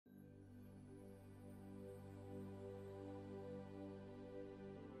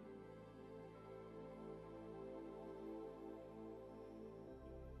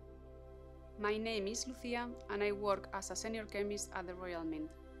My name is Lucia and I work as a senior chemist at the Royal Mint.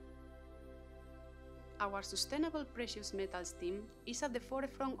 Our sustainable precious metals team is at the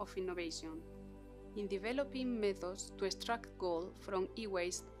forefront of innovation in developing methods to extract gold from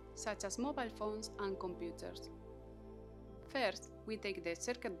e-waste such as mobile phones and computers. First, we take the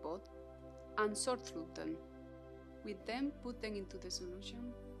circuit board and sort through them. We then put them into the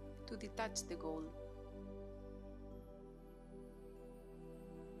solution to detach the gold.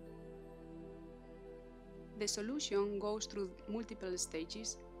 The solution goes through multiple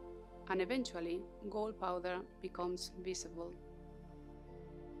stages and eventually gold powder becomes visible.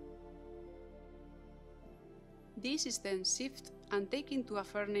 This is then sifted and taken to a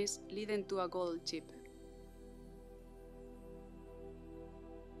furnace leading to a gold chip.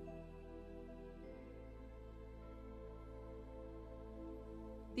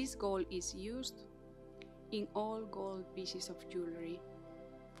 This gold is used in all gold pieces of jewellery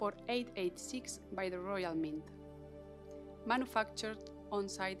for 886 by the Royal Mint, manufactured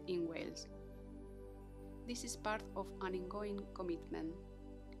on-site in Wales. This is part of an ongoing commitment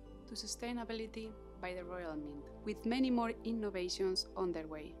to sustainability by the Royal Mint, with many more innovations on their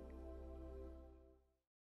way.